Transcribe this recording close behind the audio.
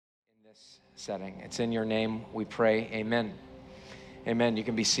this setting. It's in your name we pray, amen. Amen. You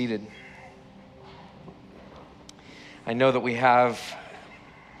can be seated. I know that we have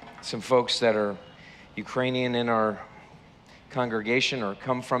some folks that are Ukrainian in our congregation or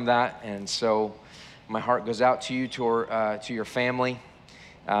come from that, and so my heart goes out to you, to your family.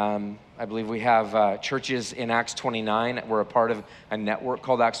 I believe we have churches in Acts 29. We're a part of a network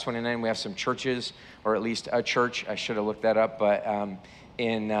called Acts 29. We have some churches, or at least a church. I should have looked that up, but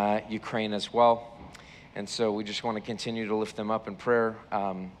in Ukraine as well. And so we just want to continue to lift them up in prayer.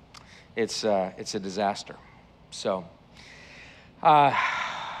 It's a disaster. So,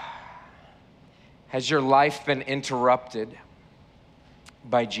 has your life been interrupted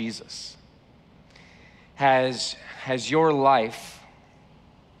by Jesus? Has your life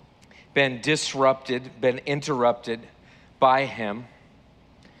been disrupted, been interrupted by him?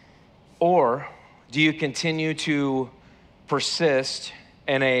 Or do you continue to persist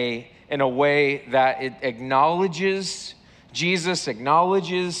in a way that it acknowledges Jesus,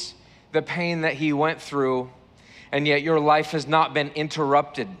 acknowledges the pain that he went through, and yet your life has not been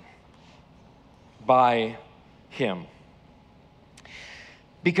interrupted by him?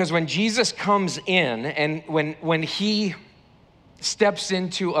 Because when Jesus comes in and when he steps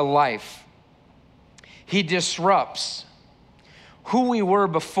into a life, he disrupts who we were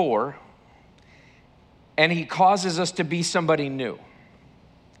before, and he causes us to be somebody new.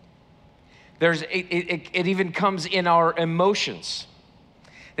 It even comes in our emotions,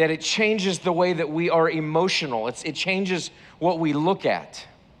 that it changes the way that we are emotional. It changes what we look at.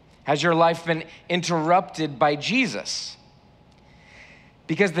 Has your life been interrupted by Jesus?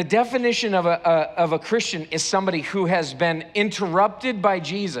 Because the definition of a Christian is somebody who has been interrupted by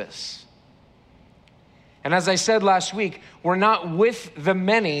Jesus. And as I said last week, we're not with the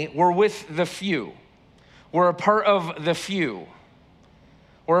many, we're with the few. We're a part of the few.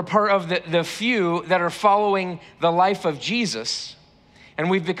 We're a part of the few that are following the life of Jesus. And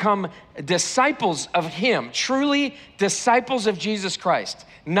we've become disciples of him, truly disciples of Jesus Christ.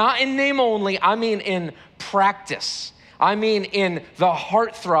 Not in name only, I mean in practice. I mean in the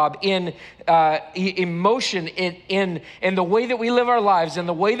heartthrob, in emotion, in the way that we live our lives, in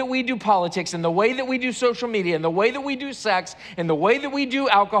the way that we do politics, in the way that we do social media, in the way that we do sex, in the way that we do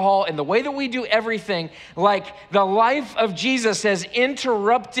alcohol, in the way that we do everything. Like the life of Jesus has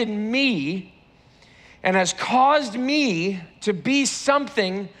interrupted me and has caused me to be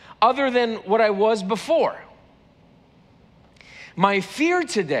something other than what I was before. My fear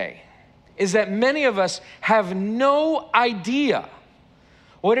today is that many of us have no idea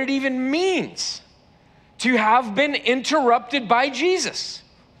what it even means to have been interrupted by Jesus,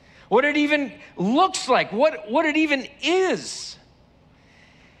 what it even looks like, what it even is.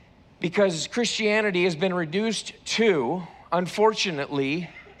 Because Christianity has been reduced to, unfortunately,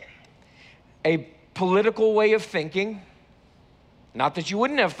 a political way of thinking. Not that you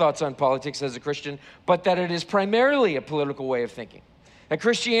wouldn't have thoughts on politics as a Christian, but that it is primarily a political way of thinking. That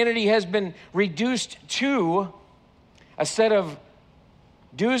Christianity has been reduced to a set of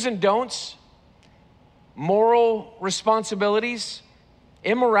do's and don'ts, moral responsibilities,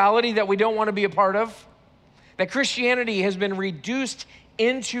 immorality that we don't want to be a part of. That Christianity has been reduced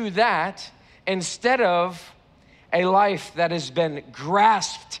into that instead of a life that has been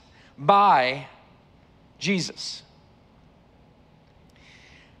grasped by Jesus.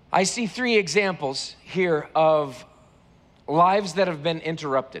 I see three examples here of lives that have been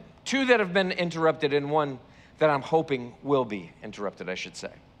interrupted. Two that have been interrupted and one that I'm hoping will be interrupted, I should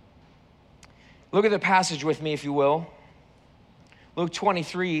say. Look at the passage with me, if you will. Luke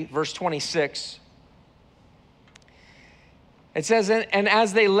 23, verse 26. It says, and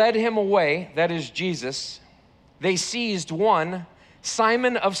as they led him away, that is Jesus, they seized one,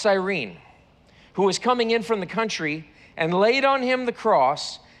 Simon of Cyrene, who was coming in from the country, and laid on him the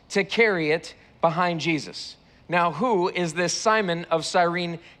cross to carry it behind Jesus. Now, who is this Simon of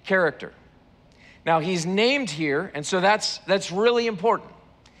Cyrene character? Now, he's named here, and so that's really important.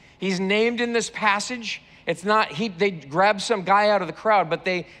 He's named in this passage. It's not, they grabbed some guy out of the crowd, but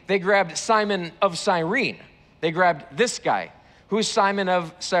they grabbed Simon of Cyrene. They grabbed this guy. Who's Simon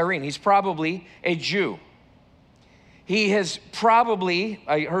of Cyrene? He's probably a Jew. He has probably,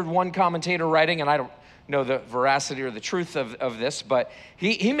 I heard one commentator writing, and I don't know the veracity or the truth of this, but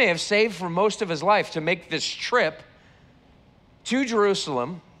he may have saved for most of his life to make this trip to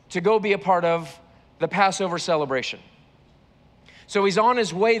Jerusalem to go be a part of the Passover celebration. So he's on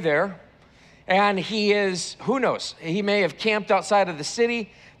his way there, and he is, who knows, he may have camped outside of the city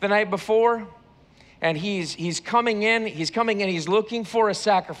the night before, and he's coming in, he's looking for a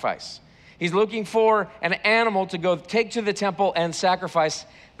sacrifice. He's looking for an animal to go take to the temple and sacrifice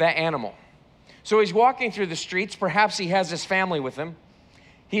that animal. So he's walking through the streets. Perhaps he has his family with him.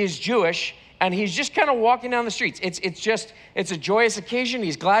 He is Jewish, and he's just kind of walking down the streets. It's a joyous occasion.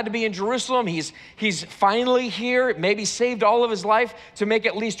 He's glad to be in Jerusalem. He's finally here, maybe saved all of his life to make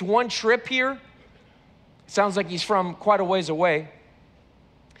at least one trip here. It sounds like he's from quite a ways away.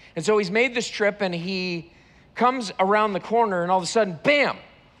 And so he's made this trip, and he comes around the corner, and all of a sudden, bam,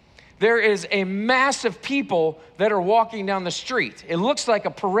 there is a mass of people that are walking down the street. It looks like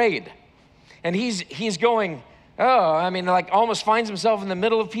a parade. And he's going, like almost finds himself in the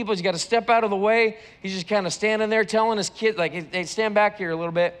middle of people. He's got to step out of the way. He's just kind of standing there telling his kid, like, hey, stand back here a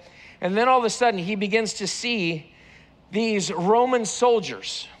little bit. And then all of a sudden, he begins to see these Roman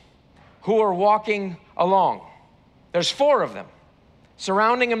soldiers who are walking along. There's 4 of them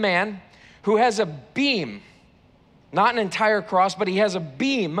surrounding a man who has a beam, not an entire cross, but he has a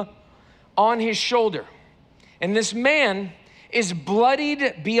beam on his shoulder. And this man is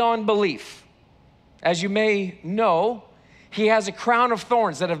bloodied beyond belief. As you may know, he has a crown of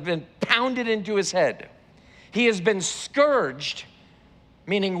thorns that have been pounded into his head. He has been scourged,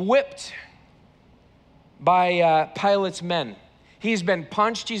 meaning whipped, by Pilate's men. He's been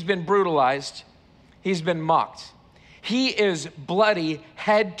punched, he's been brutalized, he's been mocked. He is bloody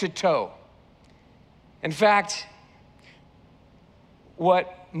head to toe. In fact,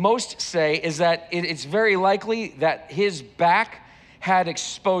 what most say is that it's very likely that his back had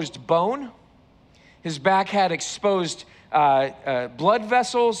exposed bone. His back had exposed blood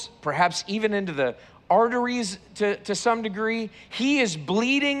vessels, perhaps even into the arteries to some degree. He is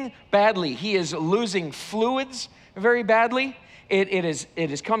bleeding badly. He is losing fluids very badly. It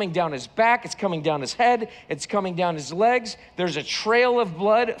is coming down his back. It's coming down his head. It's coming down his legs. There's a trail of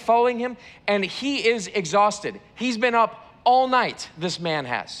blood following him, and he is exhausted. He's been up all night, this man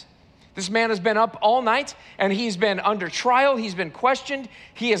has. This man has been up all night, and he's been under trial. He's been questioned.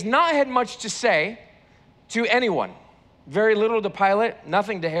 He has not had much to say to anyone. Very little to Pilate,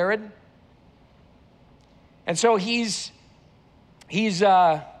 nothing to Herod. And so he's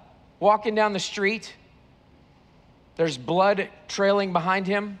walking down the street. There's blood trailing behind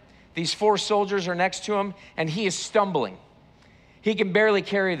him. These 4 soldiers are next to him, and he is stumbling. He can barely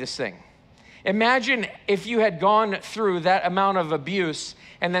carry this thing. Imagine if you had gone through that amount of abuse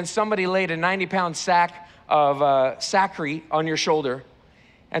and then somebody laid a 90-pound sack of saccharie on your shoulder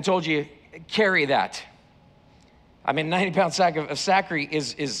and told you, carry that. I mean, 90-pound sack of saccharie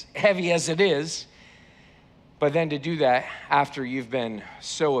is heavy as it is, but then to do that after you've been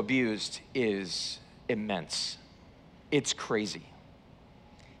so abused is immense. It's crazy.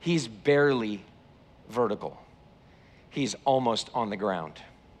 He's barely vertical. He's almost on the ground.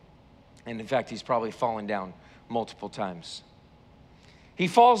 And in fact, he's probably fallen down multiple times. He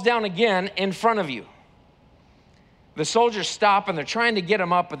falls down again in front of you. The soldiers stop and they're trying to get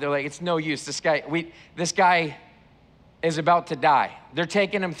him up, but they're like, it's no use. This guy is about to die. They're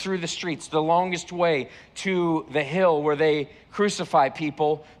taking him through the streets, the longest way to the hill where they crucify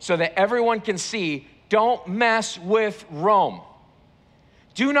people so that everyone can see, don't mess with Rome.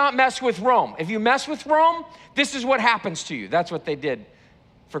 Do not mess with Rome. If you mess with Rome, this is what happens to you. That's what they did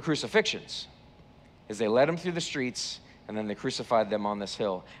for crucifixions, is they led them through the streets and then they crucified them on this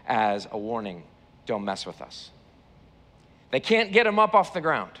hill as a warning, don't mess with us. They can't get him up off the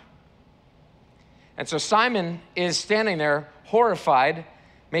ground. And so Simon is standing there horrified.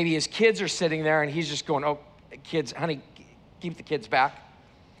 Maybe his kids are sitting there and he's just going, oh, kids, honey, keep the kids back.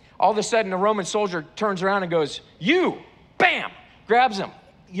 All of a sudden, a Roman soldier turns around and goes, you, bam, grabs him.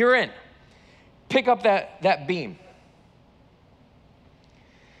 You're in. Pick up that beam.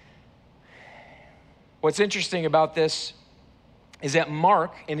 What's interesting about this is that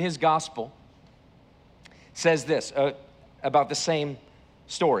Mark, in his gospel, says this about the same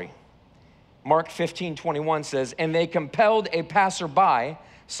story. Mark 15:21 says, and they compelled a passerby,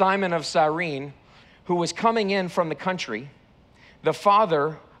 Simon of Cyrene, who was coming in from the country, the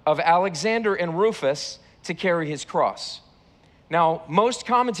father of Alexander and Rufus, to carry his cross. Now, most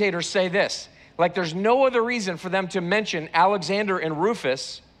commentators say this, like there's no other reason for them to mention Alexander and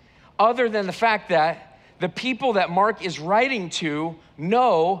Rufus other than the fact that the people that Mark is writing to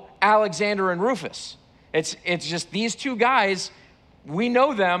know Alexander and Rufus. It's just these 2 guys, we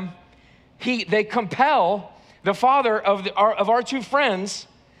know them. They compel the father of our 2 friends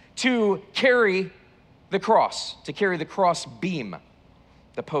to carry the cross beam.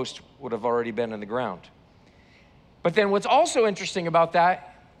 The post would have already been in the ground. But then what's also interesting about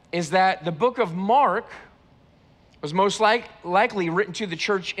that is that the book of Mark was most likely written to the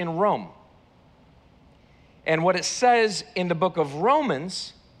church in Rome. And what it says in the book of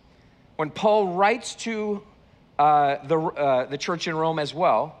Romans, when Paul writes to the church in Rome as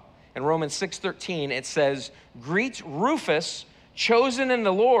well, in Romans 6:13, it says, "Greet Rufus, chosen in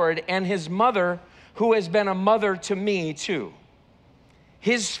the Lord, and his mother, who has been a mother to me too."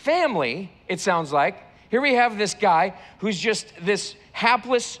 His family, it sounds like, here we have this guy who's just this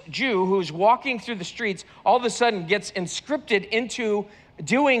hapless Jew who's walking through the streets, all of a sudden gets inscripted into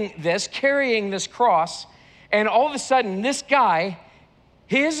doing this, carrying this cross, and all of a sudden this guy,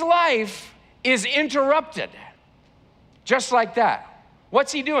 his life is interrupted, just like that.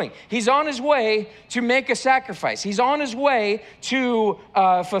 What's he doing? He's on his way to make a sacrifice. He's on his way to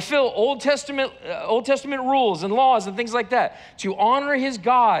fulfill Old Testament rules and laws and things like that, to honor his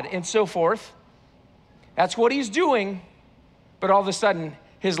God and so forth. That's what he's doing, but all of a sudden,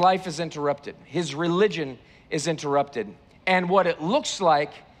 his life is interrupted. His religion is interrupted. And what it looks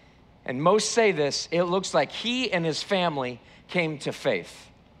like, and most say this, it looks like he and his family came to faith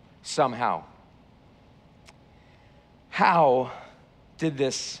somehow. How did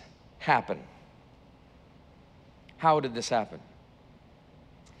this happen? How did this happen?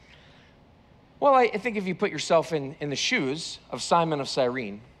 Well, I think if you put yourself in the shoes of Simon of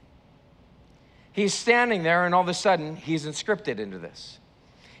Cyrene, he's standing there and all of a sudden he's inscripted into this.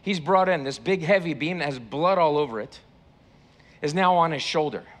 He's brought in this big heavy beam that has blood all over it, is now on his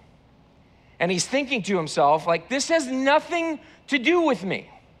shoulder. And he's thinking to himself, like, this has nothing to do with me.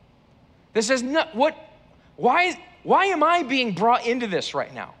 This has why am I being brought into this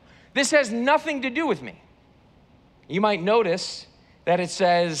right now? This has nothing to do with me. You might notice that it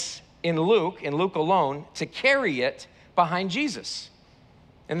says in Luke alone, to carry it behind Jesus.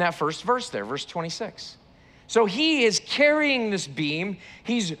 In that first verse there, verse 26. So he is carrying this beam,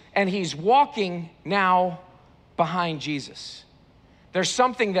 he's walking now behind Jesus. There's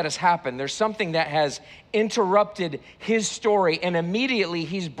something that has happened. There's something that has interrupted his story, and immediately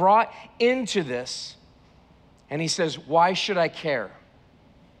he's brought into this. And he says, why should I care?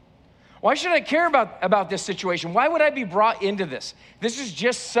 Why should I care about this situation? Why would I be brought into this? This is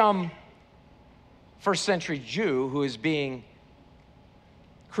just some first century Jew who is being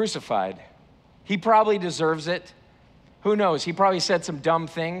crucified. He probably deserves it. Who knows? He probably said some dumb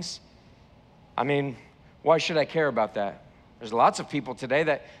things. I mean, why should I care about that? There's lots of people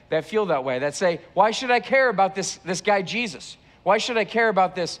today that feel that way, that say, why should I care about this guy Jesus? Why should I care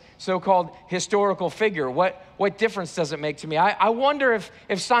about this so-called historical figure? What difference does it make to me? I wonder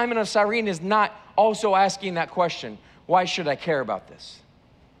if Simon of Cyrene is not also asking that question. Why should I care about this?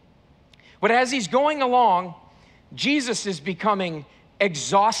 But as he's going along, Jesus is becoming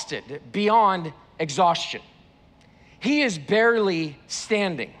exhausted beyond exhaustion. He is barely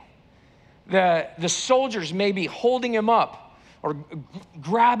standing. The soldiers may be holding him up or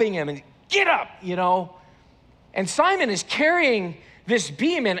grabbing him and get up, you know. And Simon is carrying this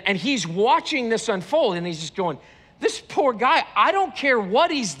beam and he's watching this unfold and he's just going, this poor guy, I don't care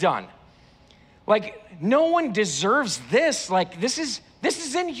what he's done. Like, no one deserves this. Like, this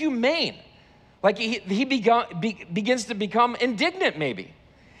is inhumane. Like, he begins to become indignant maybe.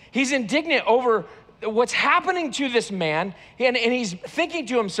 He's indignant over what's happening to this man and he's thinking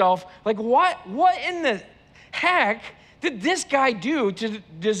to himself, like, what in the heck did this guy do to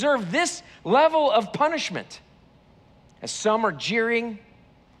deserve this level of punishment? As some are jeering,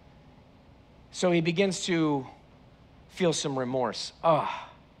 so he begins to feel some remorse. Oh,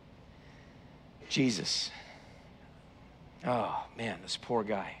 Jesus. Oh, man, this poor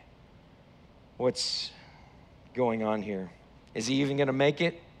guy. What's going on here? Is he even going to make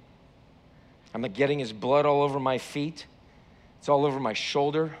it? I'm getting his blood all over my feet. It's all over my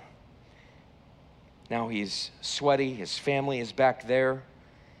shoulder. Now he's sweaty. His family is back there.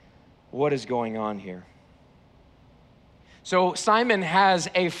 What is going on here? So Simon has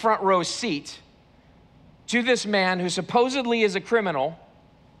a front row seat to this man who supposedly is a criminal,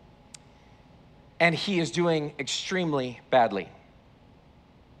 and he is doing extremely badly.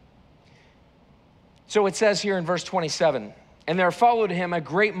 So it says here in verse 27, and there followed him a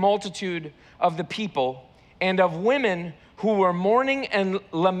great multitude of the people and of women who were mourning and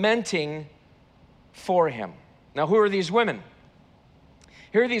lamenting for him. Now, who are these women?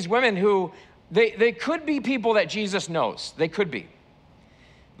 Here are these women who They could be people that Jesus knows. They could be.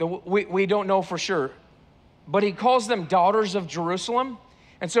 We don't know for sure. But he calls them daughters of Jerusalem.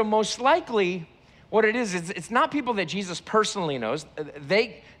 And so most likely what it is it's not people that Jesus personally knows.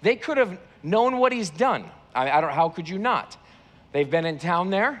 They could have known what he's done. I don't, how could you not? They've been in town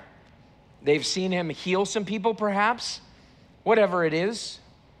there. They've seen him heal some people perhaps, whatever it is.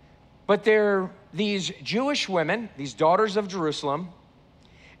 But they're these Jewish women, these daughters of Jerusalem,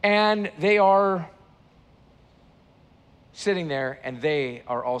 and they are sitting there and they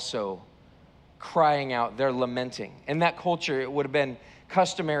are also crying out, they're lamenting. In that culture, it would have been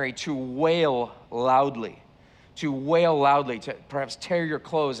customary to wail loudly, to perhaps tear your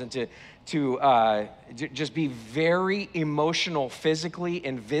clothes and to just be very emotional, physically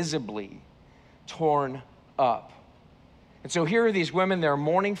and visibly torn up. And so here are these women, they're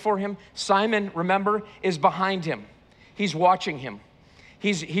mourning for him. Simon, remember, is behind him. He's watching him.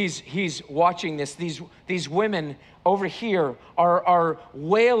 He's watching this. These women over here are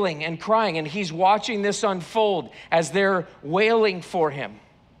wailing and crying, and he's watching this unfold as they're wailing for him.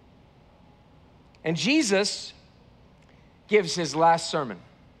 And Jesus gives his last sermon.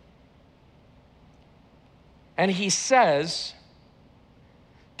 And he says,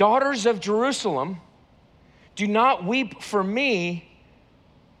 "Daughters of Jerusalem, do not weep for me,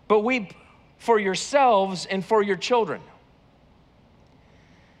 but weep for yourselves and for your children."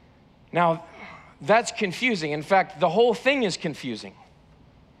 Now, that's confusing. In fact, the whole thing is confusing.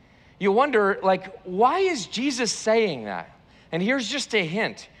 You wonder, why is Jesus saying that? And here's just a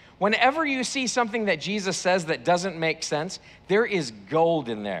hint. Whenever you see something that Jesus says that doesn't make sense, there is gold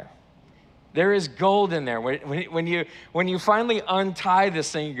in there. There is gold in there. When you finally untie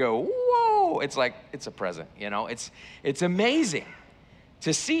this thing, you go, whoa, it's like, it's a present, It's amazing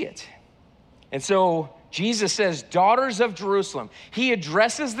to see it. And so Jesus says, daughters of Jerusalem. He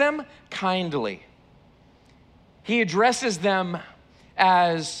addresses them kindly. He addresses them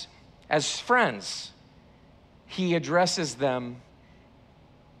as friends. He addresses them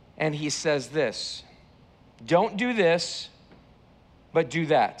and he says this, don't do this, but do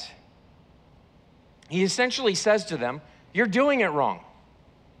that. He essentially says to them, you're doing it wrong.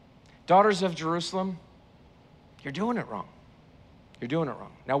 Daughters of Jerusalem, you're doing it wrong. You're doing it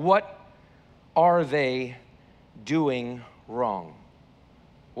wrong. Now, what are they doing wrong?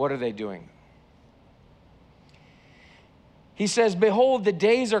 What are they doing? He says, behold, the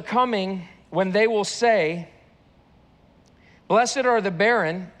days are coming when they will say, blessed are the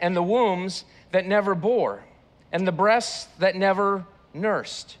barren and the wombs that never bore, and the breasts that never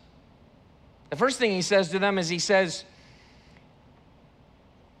nursed. The first thing he says to them is he says,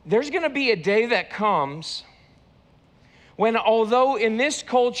 there's going to be a day that comes when, although in this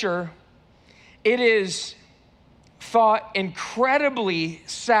culture it is thought incredibly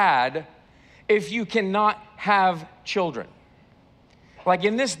sad if you cannot have children. Like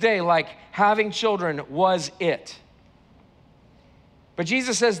in this day, having children was it. But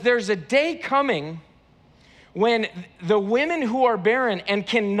Jesus says there's a day coming when the women who are barren and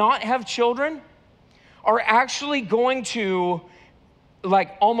cannot have children are actually going to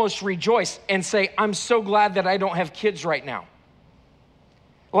almost rejoice and say, I'm so glad that I don't have kids right now.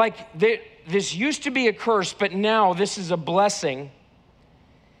 This used to be a curse, but now this is a blessing.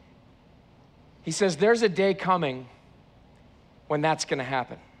 He says there's a day coming when that's going to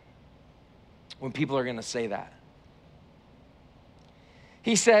happen, when people are going to say that.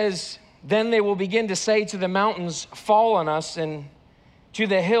 He says, then they will begin to say to the mountains, fall on us, and to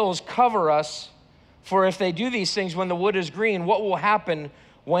the hills, cover us. For if they do these things when the wood is green, what will happen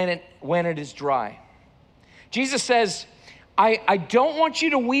when it is dry? Jesus says, I don't want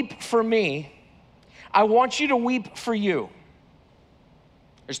you to weep for me. I want you to weep for you.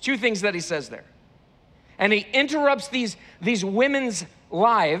 There's two things that he says there. And he interrupts these women's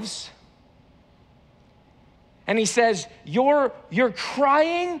lives. And he says, you're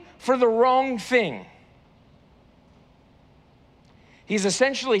crying for the wrong thing. He's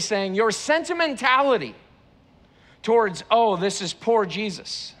essentially saying your sentimentality towards, oh, this is poor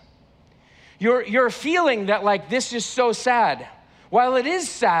Jesus. You're feeling that this is so sad. While it is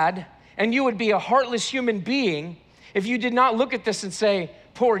sad, and you would be a heartless human being if you did not look at this and say,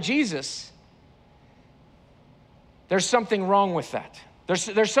 poor Jesus, there's something wrong with that.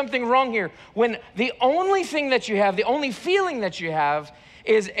 There's something wrong here when the only thing that you have, the only feeling that you have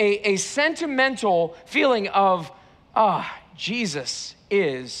is a sentimental feeling of, Jesus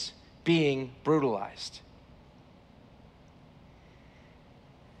is being brutalized.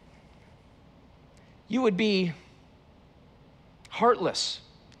 You would be heartless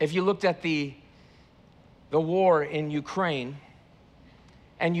if you looked at the war in Ukraine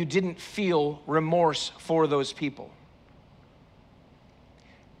and you didn't feel remorse for those people.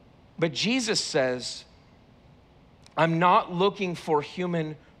 But Jesus says, I'm not looking for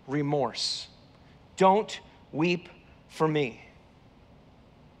human remorse. Don't weep for me.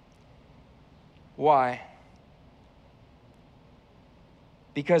 Why?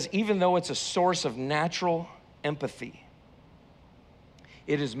 Because even though it's a source of natural empathy,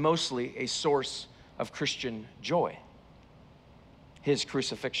 it is mostly a source of Christian joy, his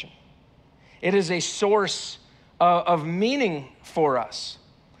crucifixion. It is a source of meaning for us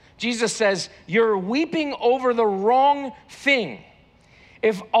Jesus says, you're weeping over the wrong thing.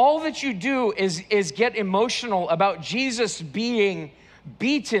 If all that you do is get emotional about Jesus being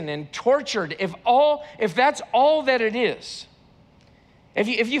beaten and tortured, if that's all that it is,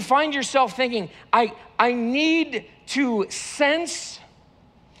 if you find yourself thinking, I need to sense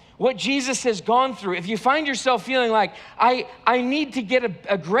what Jesus has gone through, if you find yourself feeling like, I need to get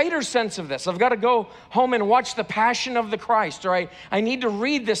a greater sense of this, I've got to go home and watch The Passion of the Christ, or I need to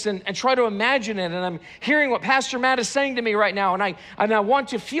read this and try to imagine it, and I'm hearing what Pastor Matt is saying to me right now, and I want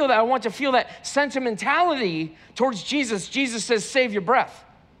to feel that. I want to feel that sentimentality towards Jesus. Jesus says, save your breath.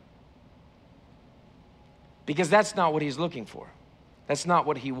 Because that's not what he's looking for. That's not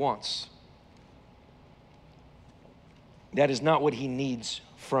what he wants. That is not what he needs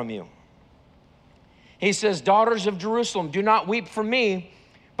from you. He says, daughters of Jerusalem, do not weep for me,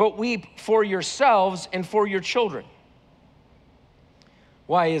 but weep for yourselves and for your children.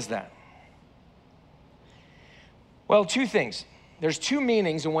 Why is that? Well, two things. There's two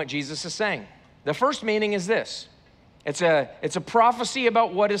meanings in what Jesus is saying. The first meaning is this. It's a prophecy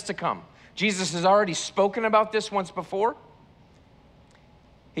about what is to come. Jesus has already spoken about this once before.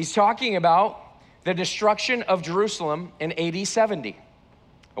 He's talking about the destruction of Jerusalem in AD 70.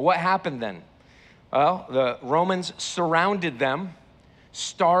 What happened then? Well, the Romans surrounded them,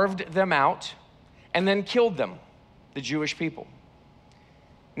 starved them out, and then killed them, the Jewish people.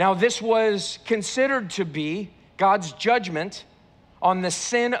 Now, this was considered to be God's judgment on the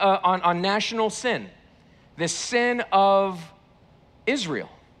sin, on national sin, the sin of Israel.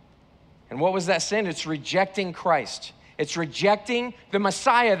 And what was that sin? It's rejecting Christ. It's rejecting the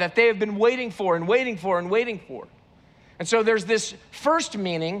Messiah that they have been waiting for and waiting for and waiting for. And so there's this first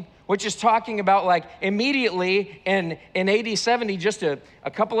meaning, which is talking about like immediately in AD 70, just a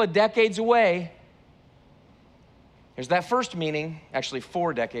couple of decades away. There's that first meaning, actually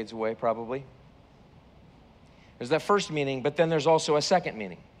 4 decades away probably. There's that first meaning, but then there's also a second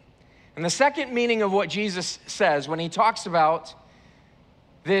meaning. And the second meaning of what Jesus says when he talks about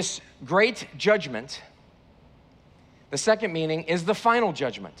this great judgment, the second meaning is the final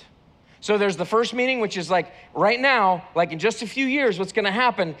judgment. So there's the first meaning, which is like right now, like in just a few years, what's gonna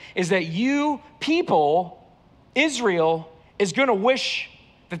happen is that you people, Israel, is gonna wish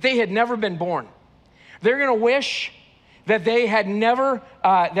that they had never been born. They're gonna wish that they had never,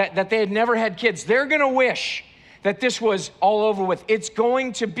 that they had never had kids. They're gonna wish that this was all over with. It's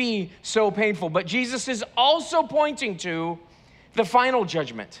going to be so painful. But Jesus is also pointing to the final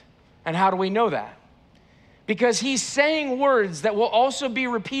judgment. And how do we know that? Because he's saying words that will also be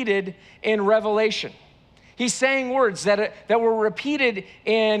repeated in Revelation. He's saying words that were repeated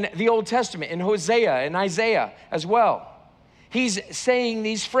in the Old Testament, in Hosea and Isaiah as well. He's saying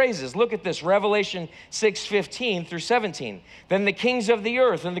these phrases. Look at this, Revelation 6:15 through 17. Then the kings of the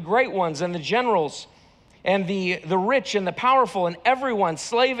earth and the great ones and the generals and the rich and the powerful and everyone,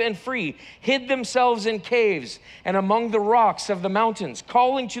 slave and free, hid themselves in caves and among the rocks of the mountains,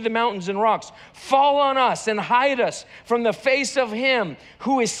 calling to the mountains and rocks, fall on us and hide us from the face of him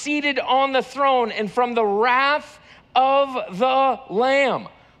who is seated on the throne and from the wrath of the Lamb.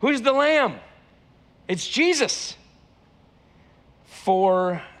 Who's the Lamb? It's Jesus.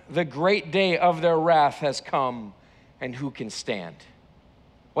 For the great day of their wrath has come, and who can stand?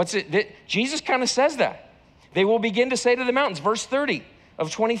 What's it? Jesus kind of says that. They will begin to say to the mountains, verse 30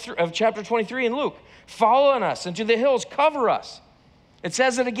 of chapter 23 in Luke, fall on us, and to the hills cover us. It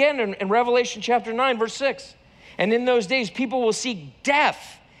says it again in Revelation chapter 9, verse 6. And in those days, people will seek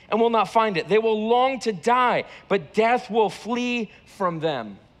death and will not find it. They will long to die, but death will flee from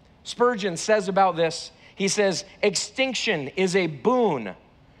them. Spurgeon says about this, he says, extinction is a boon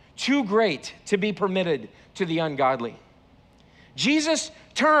too great to be permitted to the ungodly. Jesus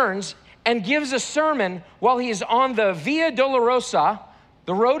turns and gives a sermon while he's on the Via Dolorosa,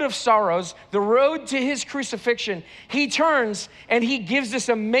 the road of sorrows, the road to his crucifixion. He turns and he gives this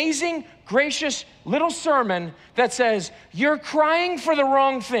amazing, gracious little sermon that says, you're crying for the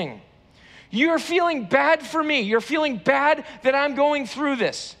wrong thing. You're feeling bad for me. You're feeling bad that I'm going through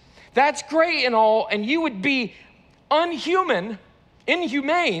this. That's great and all, and you would be inhumane,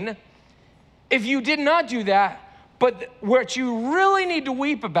 if you did not do that. But what you really need to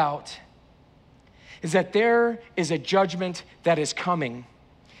weep about is that there is a judgment that is coming,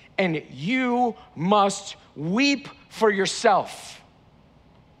 and you must weep for yourself.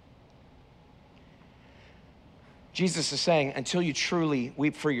 Jesus is saying, until you truly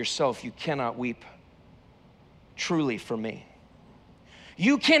weep for yourself, you cannot weep truly for me.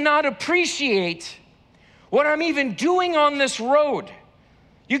 You cannot appreciate what I'm even doing on this road.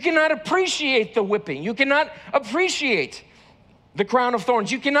 You cannot appreciate the whipping. You cannot appreciate the crown of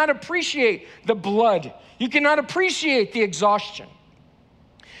thorns. You cannot appreciate the blood. You cannot appreciate the exhaustion.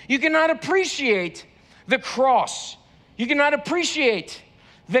 You cannot appreciate the cross. You cannot appreciate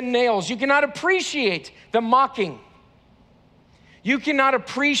the nails. You cannot appreciate the mocking. You cannot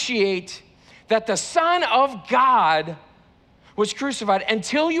appreciate that the Son of God was crucified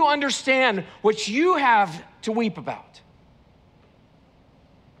until you understand what you have to weep about.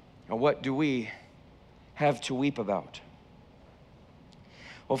 Now, what do we have to weep about?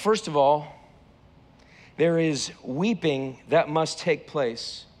 Well, first of all, there is weeping that must take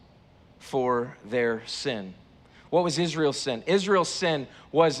place for their sin. What was Israel's sin? Israel's sin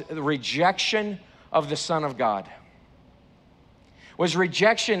was the rejection of the Son of God. Was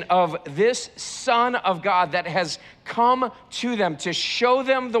rejection of this Son of God that has come to them to show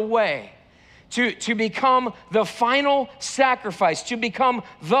them the way, to become the final sacrifice, to become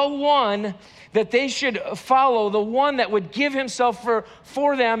the one that they should follow, the one that would give himself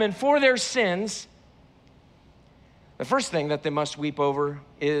for them and for their sins. The first thing that they must weep over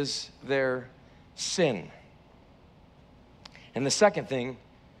is their sin. And the second thing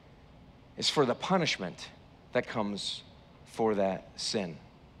is for the punishment that comes for that sin.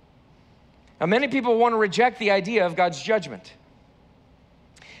 Now, many people want to reject the idea of God's judgment.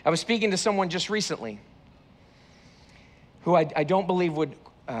 I was speaking to someone just recently who I don't believe would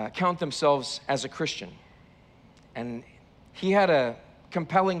count themselves as a Christian. And he had a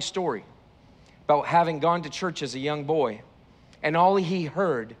compelling story about having gone to church as a young boy, and all he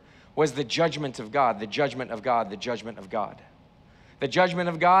heard was the judgment of God, the judgment of God, the judgment of God. The judgment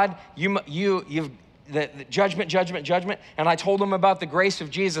of God, the judgment. And I told him about the grace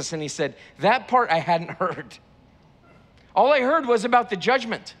of Jesus, and he said, that part I hadn't heard. All I heard was about the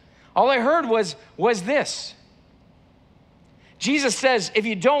judgment. All I heard was this. Jesus says, if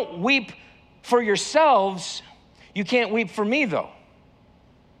you don't weep for yourselves, you can't weep for me, though.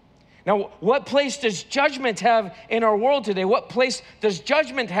 Now, what place does judgment have in our world today? What place does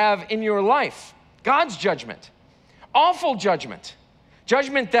judgment have in your life? God's judgment. Awful judgment.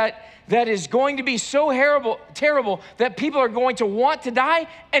 Judgment that is going to be so terrible that people are going to want to die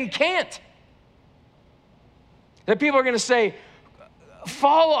and can't. That people are going to say,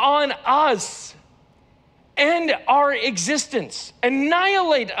 fall on us, end our existence,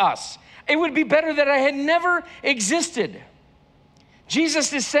 annihilate us. It would be better that I had never existed.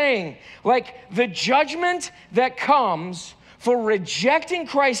 Jesus is saying, like, the judgment that comes for rejecting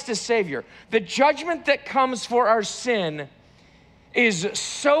Christ as Savior, the judgment that comes for our sin is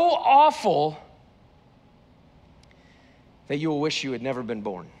so awful that you will wish you had never been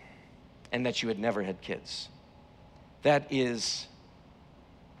born and that you had never had kids. That is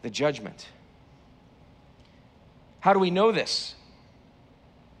the judgment. How do we know this?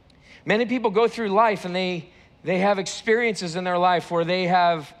 Many people go through life and they have experiences in their life where they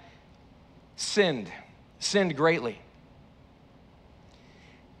have sinned greatly.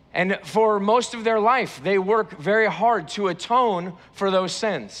 And for most of their life, they work very hard to atone for those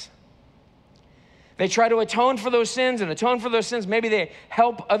sins. They try to atone for those sins and atone for those sins. Maybe they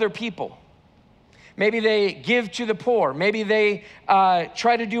help other people. Maybe they give to the poor. Maybe they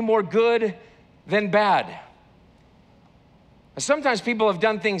try to do more good than bad. Sometimes people have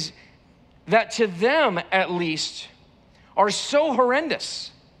done things that to them, at least, are so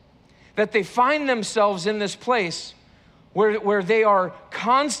horrendous that they find themselves in this place where they are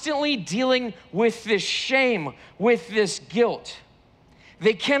constantly dealing with this shame, with this guilt.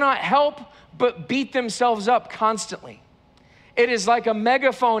 They cannot help but beat themselves up constantly. It is like a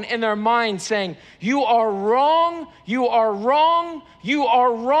megaphone in their mind saying, you are wrong, you are wrong, you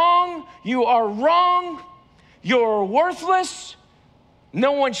are wrong, you are wrong, you're worthless,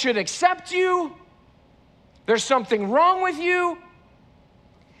 no one should accept you, there's something wrong with you.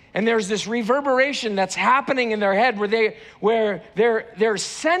 And there's this reverberation that's happening in their head where they're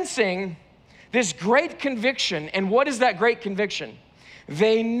sensing this great conviction. And what is that great conviction?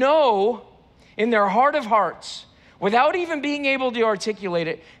 They know in their heart of hearts, without even being able to articulate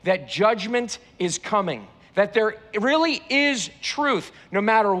it, that judgment is coming. That there really is truth. No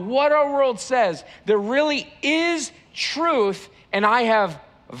matter what our world says, there really is truth, and I have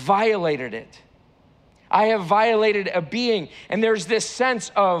violated it. I have violated a being. And there's this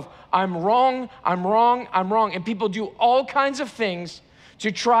sense of, I'm wrong, I'm wrong, I'm wrong. And people do all kinds of things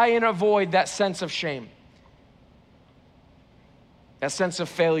to try and avoid that sense of shame, that sense of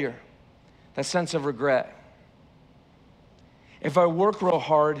failure, that sense of regret. If I work real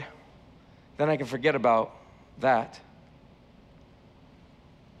hard, then I can forget about that.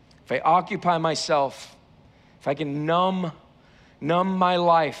 If I occupy myself, if I can numb my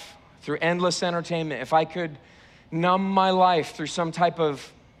life through endless entertainment, if I could numb my life through some type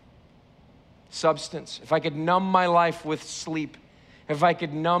of substance, if I could numb my life with sleep, if I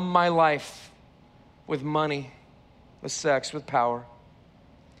could numb my life with money, with sex, with power,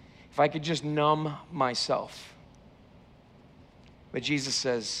 if I could just numb myself. But Jesus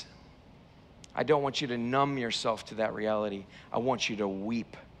says, I don't want you to numb yourself to that reality. I want you to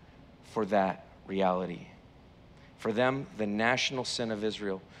weep for that reality. For them, the national sin of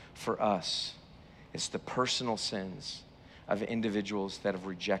Israel. For us, it's the personal sins of individuals that have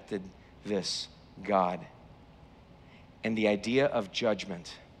rejected this God. And the idea of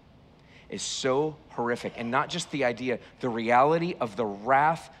judgment is so horrific. And not just the idea, the reality of the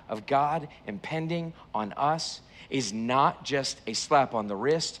wrath of God impending on us is not just a slap on the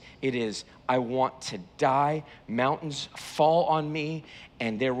wrist. It is, I want to die. Mountains fall on me,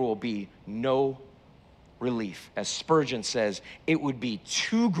 and there will be no relief. As Spurgeon says, it would be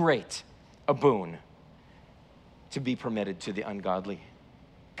too great a boon to be permitted to the ungodly.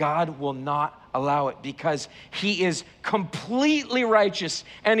 God will not allow it because he is completely righteous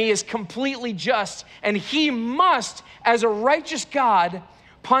and he is completely just, and he must, as a righteous God,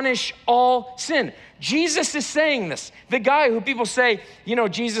 punish all sin. Jesus is saying this. The guy who people say,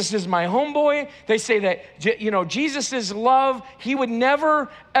 Jesus is my homeboy. They say that, Jesus is love. He would never,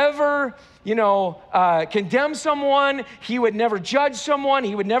 ever, condemn someone. He would never judge someone.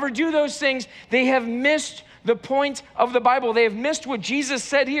 He would never do those things. They have missed the point of the Bible. They have missed what Jesus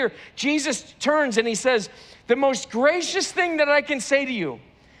said here. Jesus turns and he says, the most gracious thing that I can say to you,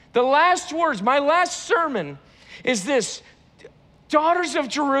 the last words, my last sermon is this: daughters of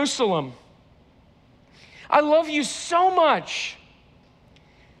Jerusalem, I love you so much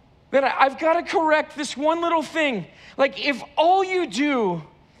that I've got to correct this one little thing. Like, if all you do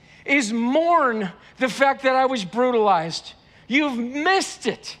is mourn the fact that I was brutalized, you've missed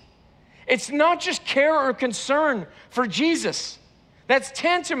it. It's not just care or concern for Jesus. That's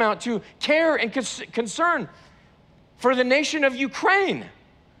tantamount to care and concern for the nation of Ukraine.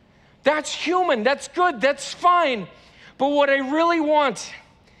 That's human, that's good, that's fine. But what I really want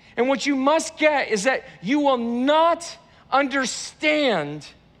and what you must get is that you will not understand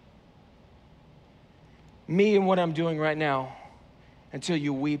me and what I'm doing right now until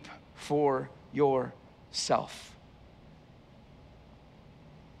you weep for yourself.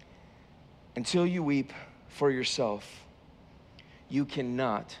 Until you weep for yourself, you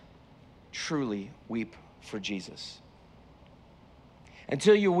cannot truly weep for Jesus.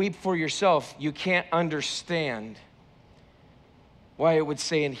 Until you weep for yourself, you can't understand why it would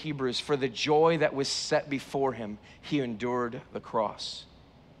say in Hebrews, for the joy that was set before him, he endured the cross.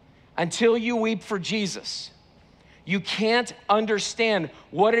 Until you weep for Jesus, you can't understand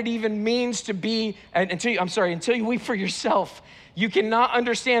what it even means to be, until you weep for yourself, you cannot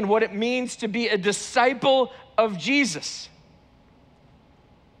understand what it means to be a disciple of Jesus.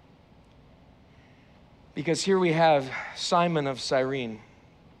 Because here we have Simon of Cyrene,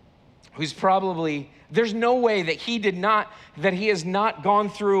 who's probably, there's no way that he has not gone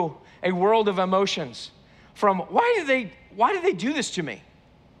through a world of emotions from, why did they do this to me?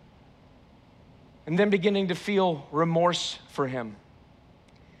 And then beginning to feel remorse for him.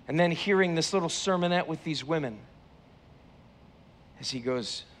 And then hearing this little sermonette with these women as he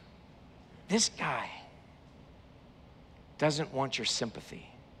goes, this guy doesn't want your sympathy.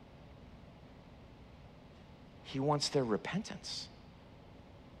 He wants their repentance.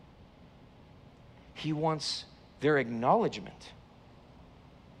 He wants their acknowledgement.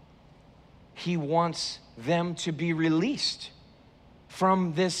 He wants them to be released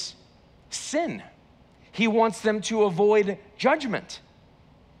from this sin. He wants them to avoid judgment.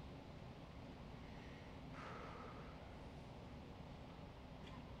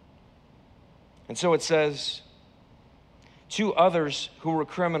 And so it says, 2 others who were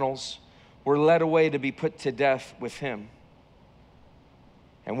criminals were led away to be put to death with him.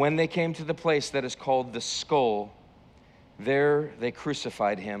 And when they came to the place that is called the Skull, there they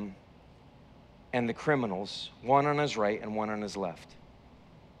crucified him and the criminals, one on his right and one on his left.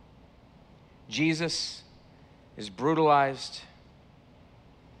 Jesus is brutalized,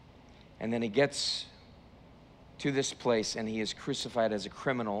 and then he gets to this place and he is crucified as a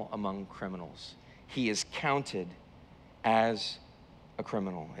criminal among criminals. He is counted as a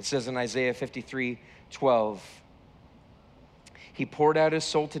criminal. It says in Isaiah 53:12, he poured out his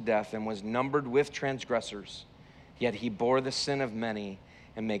soul to death and was numbered with transgressors, yet he bore the sin of many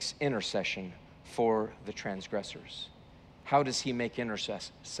and makes intercession for the transgressors. How does he make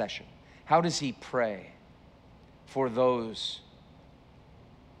intercession? How does he pray for those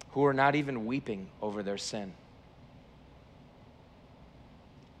who are not even weeping over their sin?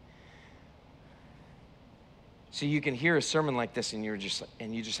 So you can hear a sermon like this and you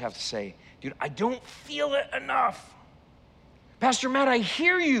just have to say, dude, I don't feel it enough. Pastor Matt, I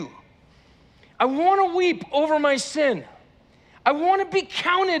hear you. I want to weep over my sin. I want to be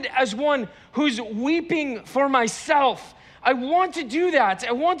counted as one who's weeping for myself. I want to do that.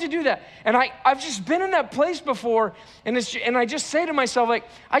 I want to do that. And I've just been in that place before, and I just say to myself, like,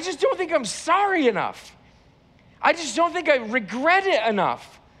 I just don't think I'm sorry enough. I just don't think I regret it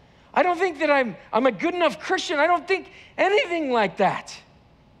enough. I don't think that I'm a good enough Christian. I don't think anything like that.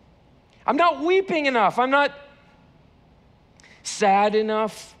 I'm not weeping enough. I'm not sad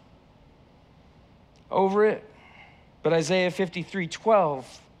enough over it. But Isaiah 53:12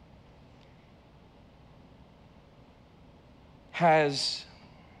 has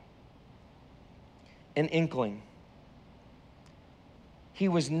an inkling. He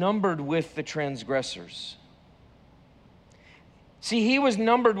was numbered with the transgressors. See, he was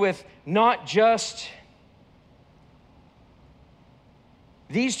numbered with not just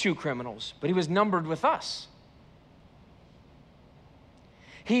these two criminals, but he was numbered with us.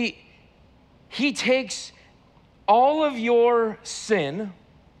 He takes all of your sin,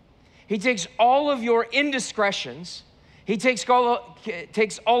 he takes all of your indiscretions, he takes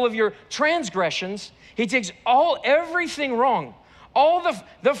all of your transgressions, he takes everything wrong, all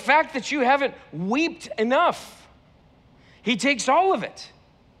the fact that you haven't wept enough. He takes all of it.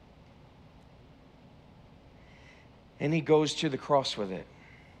 And he goes to the cross with it.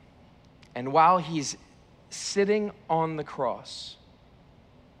 And while he's sitting on the cross,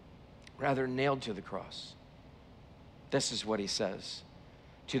 rather nailed to the cross, this is what he says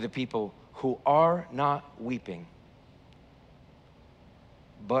to the people who are not weeping,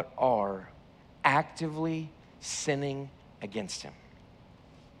 but are actively sinning against him.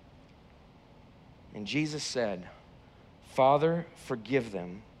 And Jesus said, Father, forgive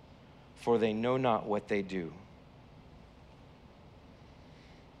them, for they know not what they do.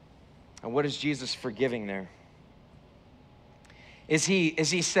 And what is Jesus forgiving there? Is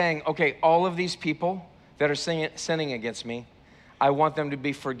he saying, okay, all of these people that are sinning against me, I want them to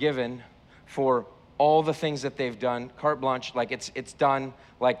be forgiven for all the things that they've done, carte blanche, like it's done,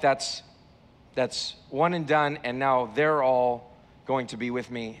 like that's one and done, and now they're all going to be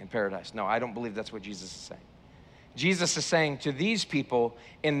with me in paradise. No, I don't believe that's what Jesus is saying. Jesus is saying to these people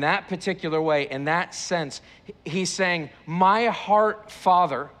in that particular way, in that sense, he's saying, my heart,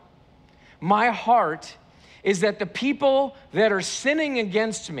 Father, my heart is that the people that are sinning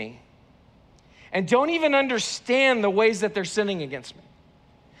against me and don't even understand the ways that they're sinning against me,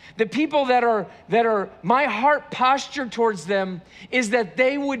 the people that are my heart posture towards them is that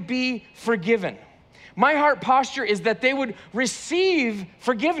they would be forgiven. My heart posture is that they would receive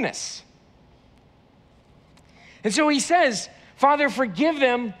forgiveness. And so he says, Father, forgive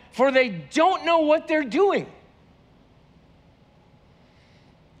them, for they don't know what they're doing.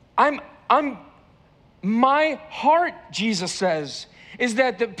 My heart, Jesus says, is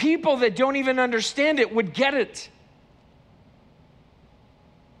that the people that don't even understand it would get it.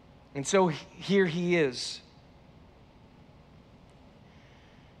 And so here he is.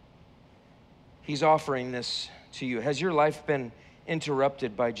 He's offering this to you. Has your life been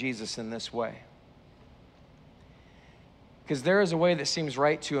interrupted by Jesus in this way? Because there is a way that seems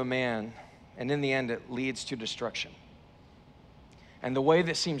right to a man, and in the end it leads to destruction. And the way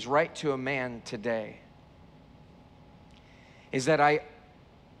that seems right to a man today is that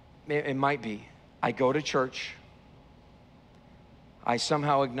it might be, I go to church, I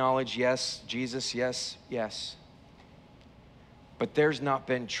somehow acknowledge, yes, Jesus, yes, yes. But there's not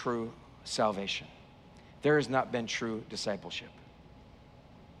been true salvation. There has not been true discipleship.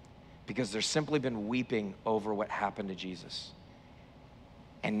 Because there's simply been weeping over what happened to Jesus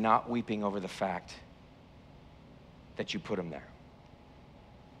and not weeping over the fact that you put him there.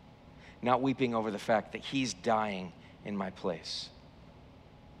 Not weeping over the fact that he's dying in my place.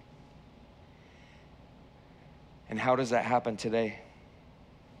 And how does that happen today?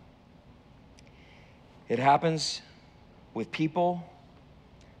 It happens with people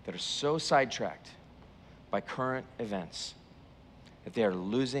that are so sidetracked by current events that they are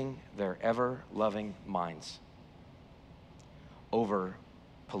losing their ever-loving minds over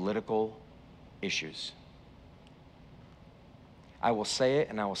political issues. I will say it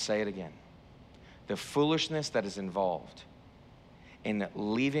and I will say it again. The foolishness that is involved in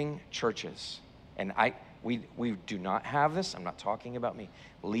leaving churches, and we do not have this, I'm not talking about me,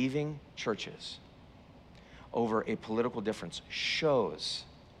 leaving churches over a political difference shows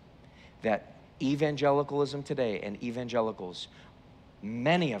that evangelicalism today and evangelicals,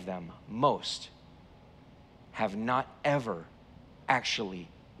 many of them, most, have not ever actually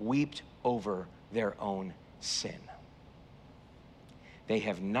wept over their own sin. They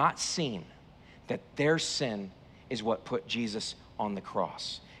have not seen that their sin is what put Jesus on the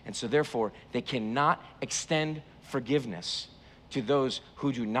cross. And so therefore, they cannot extend forgiveness to those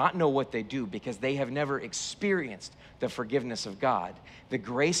who do not know what they do because they have never experienced the forgiveness of God, the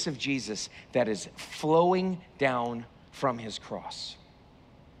grace of Jesus that is flowing down from his cross.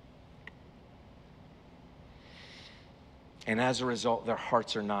 And as a result, their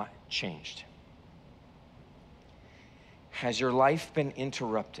hearts are not changed. Has your life been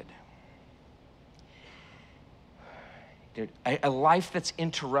interrupted? A life that's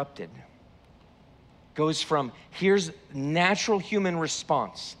interrupted goes from, here's natural human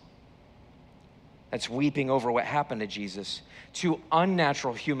response, that's weeping over what happened to Jesus, to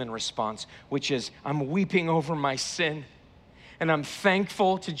unnatural human response, which is, I'm weeping over my sin, and I'm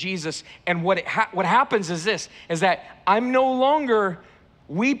thankful to Jesus. And what happens is this, is that I'm no longer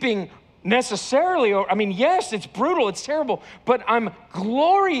weeping necessarily, or, I mean, yes, it's brutal, it's terrible, but I'm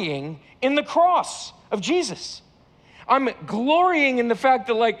glorying in the cross of Jesus. I'm glorying in the fact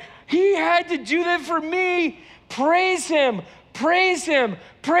that, like, he had to do that for me. Praise him, praise him,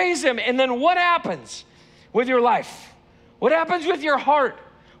 praise him. And then what happens with your life? What happens with your heart?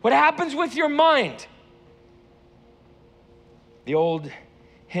 What happens with your mind? The old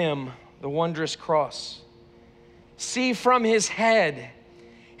hymn, The Wondrous Cross. See from his head,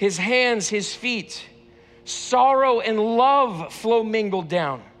 his hands, his feet, sorrow and love flow mingled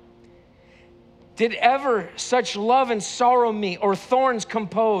down. Did ever such love and sorrow meet, or thorns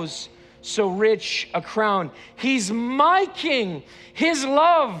compose so rich a crown? He's my king. His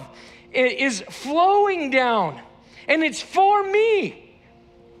love is flowing down, and it's for me.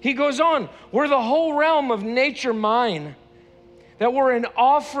 He goes on, were the whole realm of nature mine, that were an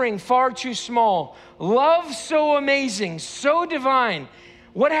offering far too small, love so amazing, so divine.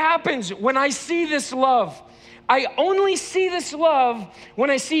 What happens when I see this love? I only see this love when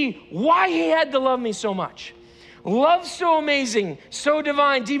I see why he had to love me so much. Love so amazing, so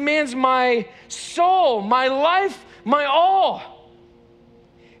divine, demands my soul, my life, my all.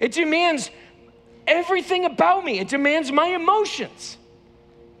 It demands everything about me. It demands my emotions.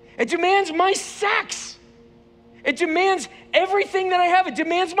 It demands my sex. It demands everything that I have. It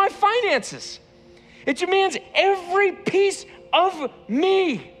demands my finances. It demands every piece of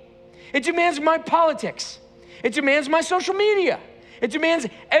me. It demands my politics. It demands my social media. It demands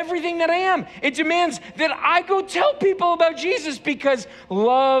everything that I am. It demands that I go tell people about Jesus because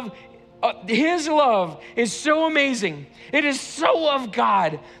love, his love is so amazing. It is so of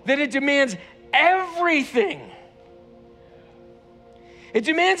God that it demands everything. It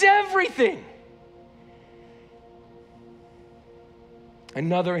demands everything.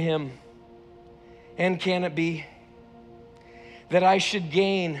 Another hymn, and can it be that I should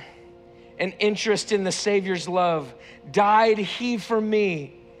gain an interest in the Savior's love? Died he for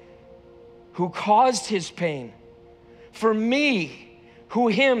me who caused his pain, for me who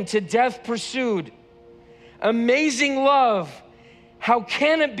him to death pursued. Amazing love, how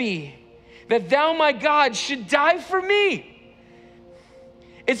can it be that thou, my God, should die for me?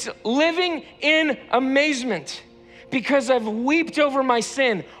 It's living in amazement because I've wept over my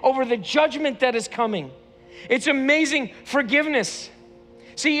sin, over the judgment that is coming. It's amazing forgiveness.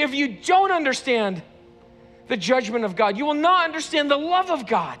 See, if you don't understand the judgment of God, you will not understand the love of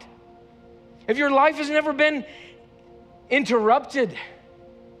God. If your life has never been interrupted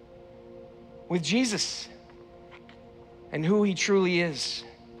with Jesus and who he truly is,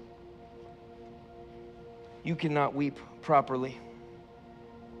 you cannot weep properly.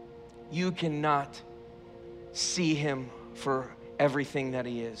 You cannot see him for everything that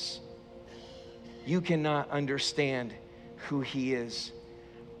he is. You cannot understand who he is.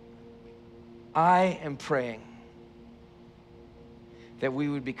 I am praying that we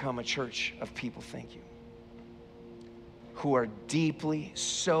would become a church of people, thank you, who are deeply,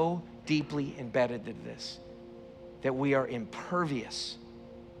 so deeply embedded in this, that we are impervious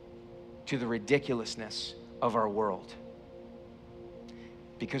to the ridiculousness of our world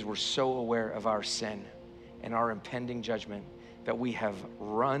because we're so aware of our sin and our impending judgment that we have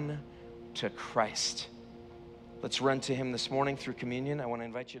run to Christ. Let's run to him this morning through communion. I want to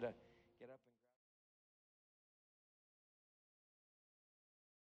invite you to